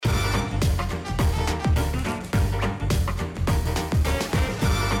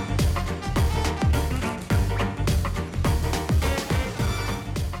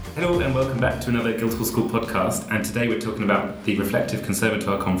Hello and welcome back to another Guildhall School podcast, and today we're talking about the Reflective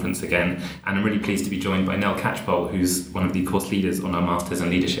Conservatoire Conference again, and I'm really pleased to be joined by Nell Catchpole, who's one of the course leaders on our Masters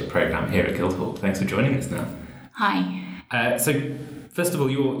in Leadership programme here at Guildhall. Thanks for joining us, Nell. Hi. So first of all,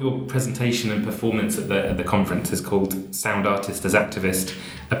 your presentation and performance at the conference is called Sound Artist as Activist,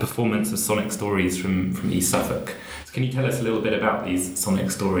 a performance of sonic stories from East Suffolk. So can you tell us a little bit about these sonic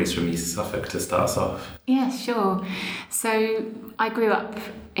stories from East Suffolk to start us off? Yeah, sure. So I grew up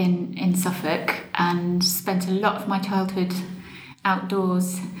in Suffolk and spent a lot of my childhood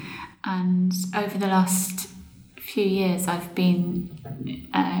outdoors, and over the last few years I've been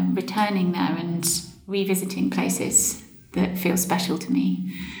returning there and revisiting places that feel special to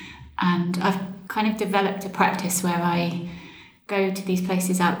me. And I've kind of developed a practice where I go to these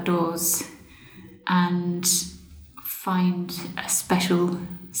places outdoors and find a special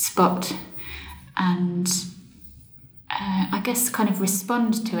spot and I guess kind of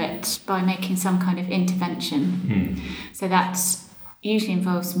respond to it by making some kind of intervention. So that usually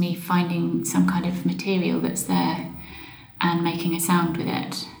involves me finding some kind of material that's there and making a sound with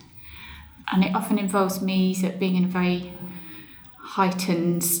it. And it often involves me sort of being in a very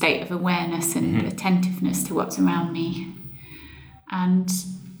heightened state of awareness and attentiveness to what's around me. And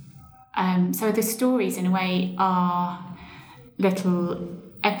so the stories, in a way, are little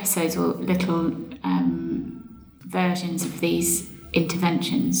episodes or little versions of these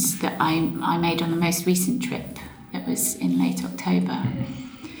interventions that I made on the most recent trip that was in late October.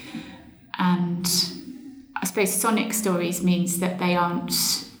 And I suppose sonic stories means that they aren't,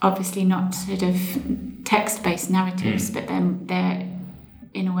 obviously not sort of text-based narratives, but then they're,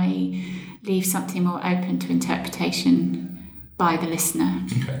 in a way, leave something more open to interpretation by the listener.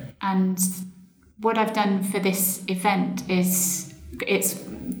 Okay. And what I've done for this event is, it's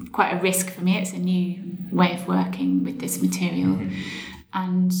quite a risk for me. It's a new way of working with this material.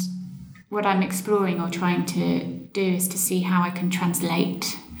 And what I'm exploring or trying to do is to see how I can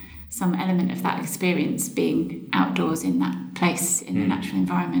translate some element of that experience being outdoors in that place, in the natural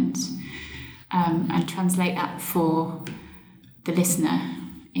environment, and translate that for the listener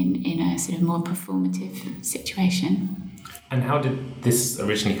in a sort of more performative situation. And how did this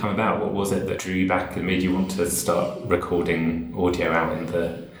originally come about? What was it that drew you back and made you want to start recording audio out in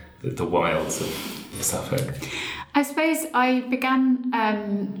the wilds of Suffolk? I suppose I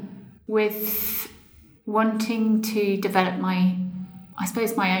began with wanting to develop my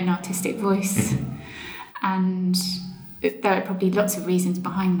own artistic voice. And there are probably lots of reasons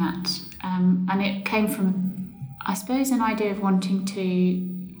behind that. And it came from, I suppose, an idea of wanting to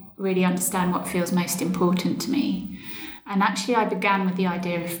really understand what feels most important to me. And actually I began with the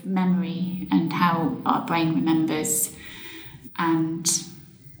idea of memory and how our brain remembers, and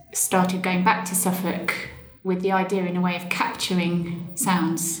started going back to Suffolk with the idea, in a way, of capturing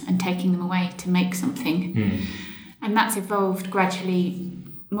sounds and taking them away to make something. And that's evolved gradually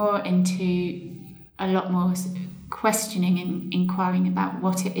more into a lot more questioning and inquiring about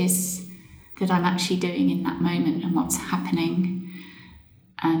what it is that I'm actually doing in that moment and what's happening,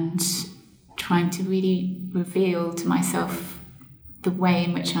 and trying to really reveal to myself the way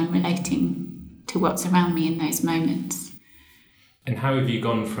in which I'm relating to what's around me in those moments. And how have you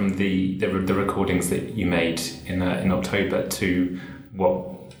gone from the recordings that you made in October to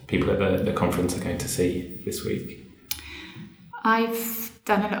what people at the conference are going to see this week? I've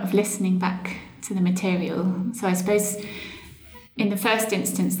done a lot of listening back to the material. So I suppose in the first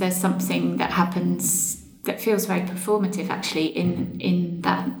instance there's something that happens that feels very performative actually in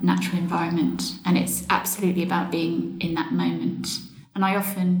that natural environment, and it's absolutely about being in that moment. And I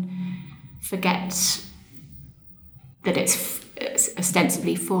often forget that it's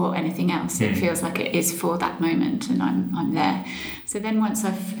ostensibly for anything else. It feels like it is for that moment, and I'm there. So then once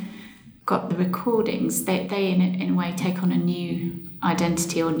I've got the recordings, they in a way take on a new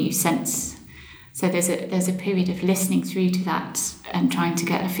identity or new sense. So there's a period of listening through to that and trying to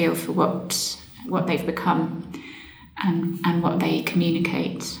get a feel for what they've become and what they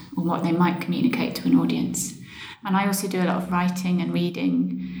communicate, or what they might communicate to an audience. And I also do a lot of writing and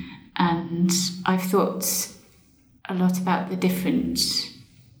reading, and I've thought a lot about the different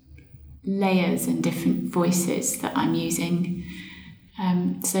layers and different voices that I'm using.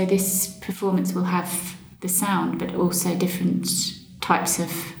 So this performance will have the sound, but also different types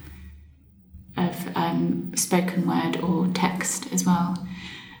of spoken word or text as well.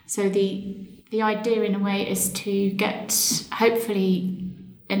 So the idea, in a way, is to get, hopefully,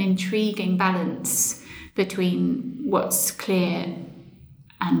 an intriguing balance between what's clear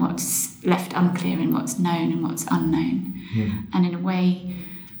and what's left unclear, and what's known and what's unknown. And in a way,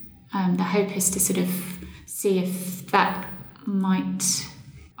 the hope is to sort of see if that might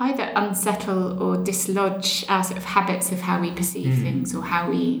either unsettle or dislodge our sort of habits of how we perceive things or how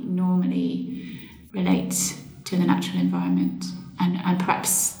we normally relate to the natural environment. And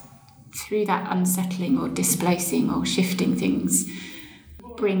perhaps through that unsettling or displacing or shifting things,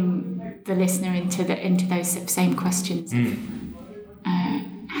 bring the listener into those same questions of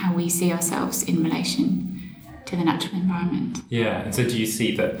how we see ourselves in relation to the natural environment. Yeah, and so do you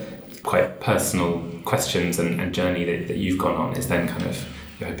see that quite personal questions and journey that you've gone on is then kind of,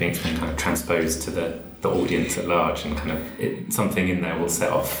 you're hoping it's been kind of transposed to the audience at large, and kind of something in there will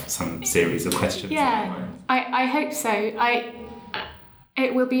set off some series of questions? Yeah, I hope so.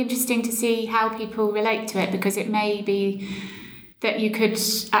 It will be interesting to see how people relate to it, because it may be that you could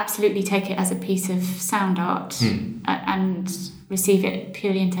absolutely take it as a piece of sound art and receive it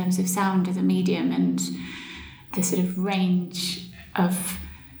purely in terms of sound as a medium and the sort of range of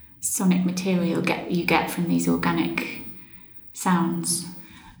sonic material you get from these organic sounds.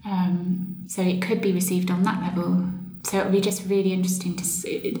 So it could be received on that level. So it'll be just really interesting to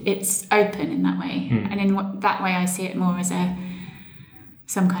see. It's open in that way. And in that way I see it more as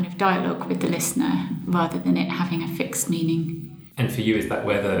some kind of dialogue with the listener rather than it having a fixed meaning. And for you, is that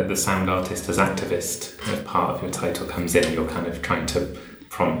where the sound artist as activist kind of part of your title comes in? You're kind of trying to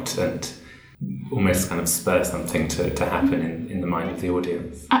prompt and almost kind of spur something to happen in the mind of the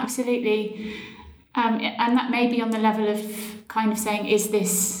audience? Absolutely. And that may be on the level of kind of saying, is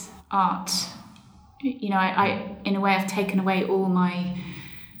this art? You know, I in a way I've taken away all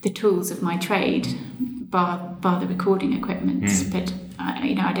the tools of my trade, bar the recording equipment, but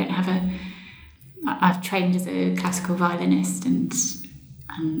I don't have I've trained as a classical violinist and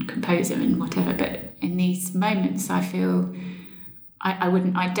composer and whatever, but in these moments I feel I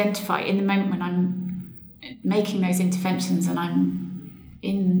wouldn't identify in the moment when I'm making those interventions and I'm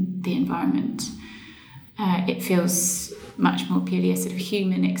in the environment. It feels much more purely a sort of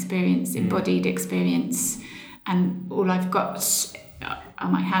human experience, embodied experience, and all I've got are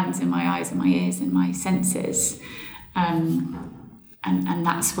my hands and my eyes and my ears and my senses. And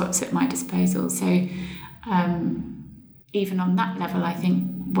that's what's at my disposal. So even on that level, I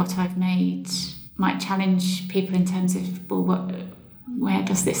think what I've made might challenge people in terms of, well, where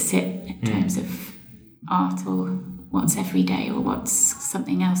does this sit in terms of art, or what's everyday, or what's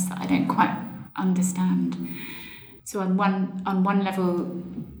something else that I don't quite understand. So on one level,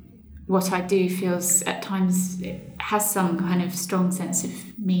 what I do feels at times it has some kind of strong sense of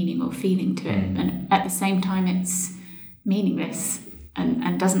meaning or feeling to it, and at the same time it's meaningless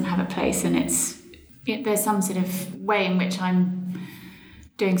and doesn't have a place, and there's some sort of way in which I'm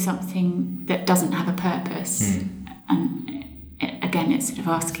doing something that doesn't have a purpose. And again, it's sort of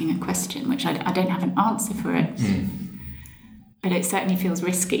asking a question which I don't have an answer for it, but it certainly feels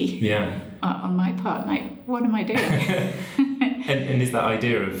risky on my part. Like, what am I doing? And is that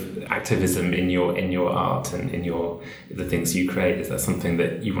idea of activism in your art and in the things you create, is that something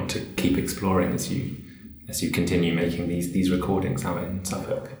that you want to keep exploring as you continue making these recordings out in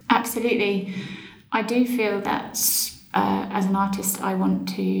Suffolk? Absolutely. I do feel that as an artist I want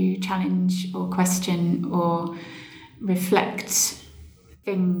to challenge or question or reflect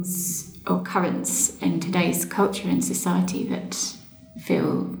things or currents in today's culture and society that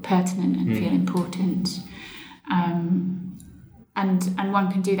feel pertinent and feel important. And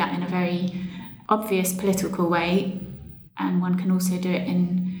one can do that in a very obvious political way, and one can also do it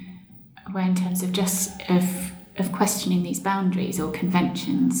in a way in terms of just of questioning these boundaries or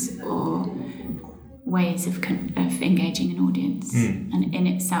conventions or ways of engaging an audience. And in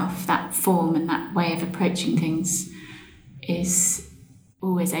itself, that form and that way of approaching things is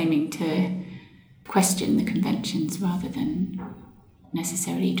always aiming to question the conventions rather than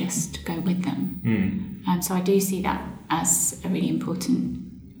necessarily just go with them. So I do see that as a really important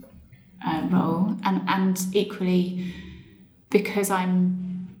role, and equally because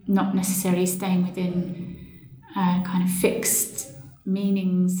I'm not necessarily staying within kind of fixed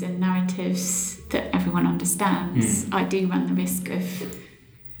meanings and narratives that everyone understands, I do run the risk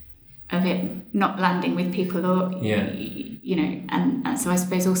of it not landing with people, or and so I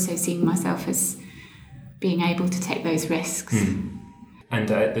suppose also seeing myself as being able to take those risks. And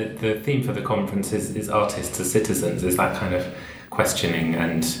the theme for the conference is artists as citizens. Is that kind of questioning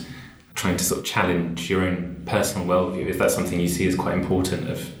and trying to sort of challenge your own personal worldview? Is that something you see as quite important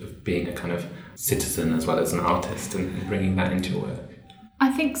of being a kind of citizen as well as an artist and bringing that into your work?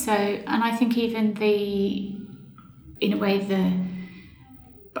 I think so, and I think even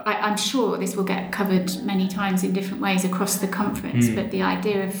I'm sure this will get covered many times in different ways across the conference, but the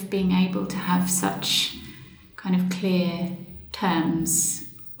idea of being able to have such kind of clear terms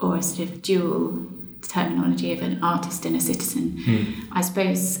or a sort of dual terminology of an artist and a citizen. I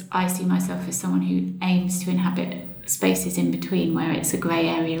suppose I see myself as someone who aims to inhabit spaces in between, where it's a grey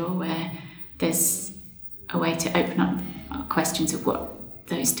area or where there's a way to open up questions of what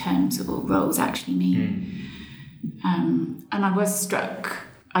those terms or roles actually mean. And I was struck,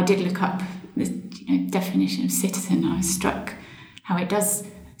 I did look up the definition of citizen. I was struck how it does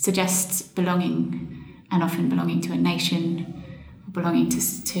suggest belonging, and often belonging to a nation, or belonging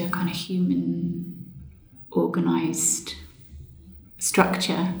to a kind of human organised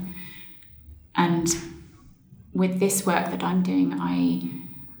structure. And with this work that I'm doing,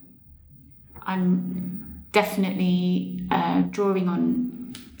 I'm definitely drawing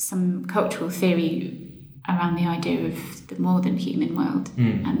on some cultural theory around the idea of the more than human world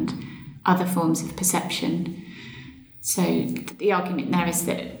and other forms of perception. So the argument there is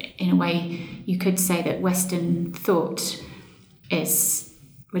that, in a way, you could say that Western thought is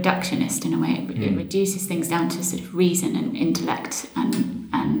reductionist in a way. It reduces things down to sort of reason and intellect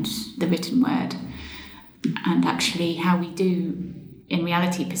and the written word. And actually how we do, in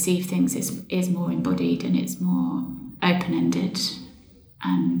reality, perceive things is more embodied, and it's more open-ended.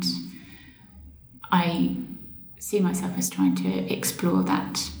 And I see myself as trying to explore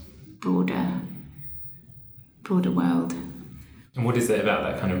that broader world. And what is it about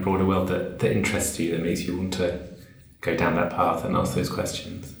that kind of broader world that interests you, that makes you want to go down that path and ask those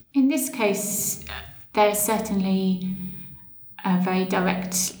questions? In this case, there is certainly a very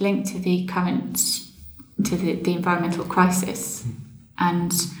direct link to the the environmental crisis.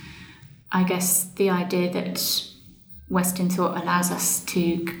 And I guess the idea that Western thought allows us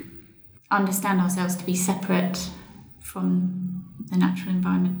to understand ourselves to be separate from the natural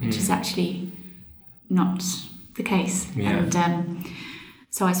environment, which is actually not the case. Yeah. And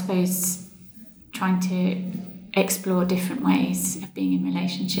so I suppose trying to explore different ways of being in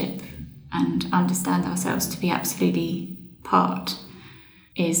relationship and understand ourselves to be absolutely part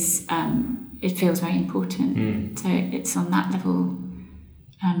is it feels very important. So it's on that level,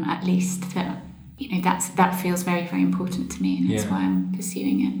 at least, that that feels very, very important to me, and that's why I'm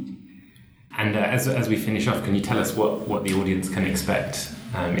pursuing it. And as we finish off, can you tell us what the audience can expect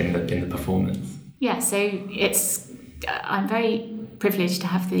in the performance? Yeah, so I'm very privileged to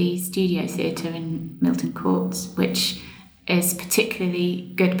have the Studio Theatre in Milton Courts, which is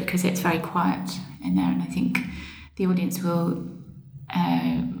particularly good because it's very quiet in there, and I think the audience will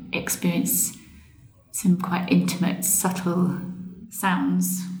experience some quite intimate, subtle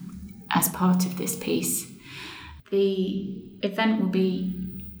sounds as part of this piece. The event will be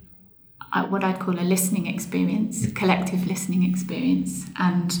what I'd call a listening experience, a collective listening experience,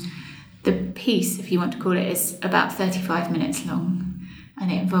 and the piece, if you want to call it, is about 35 minutes long,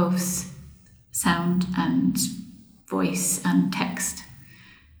 and it involves sound and voice and text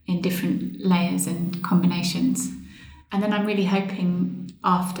in different layers and combinations. And then I'm really hoping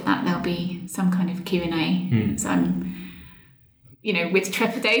after that there'll be some kind of Q&A. So I'm, with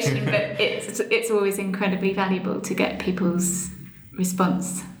trepidation, but it's always incredibly valuable to get people's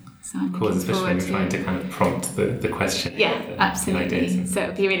response. So I'm of course, especially when you're trying to kind of prompt the question. Yeah, absolutely. So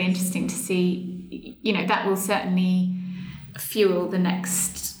it'll be really interesting to see, that will certainly fuel the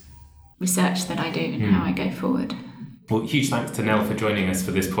next research that I do and how I go forward. Well, huge thanks to Nell for joining us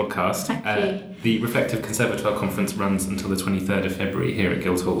for this podcast. Thank you. The Reflective Conservatoire Conference runs until the 23rd of February here at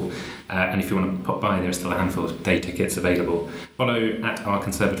Guildhall. And if you want to pop by, there are still a handful of day tickets available. Follow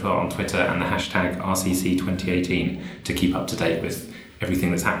 @OurConservatoire on Twitter and the hashtag RCC2018 to keep up to date with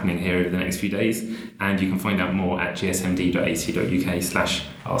everything that's happening here over the next few days. And you can find out more at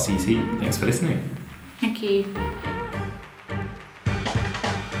gsmd.ac.uk/RCC. Thanks for listening. Thank you.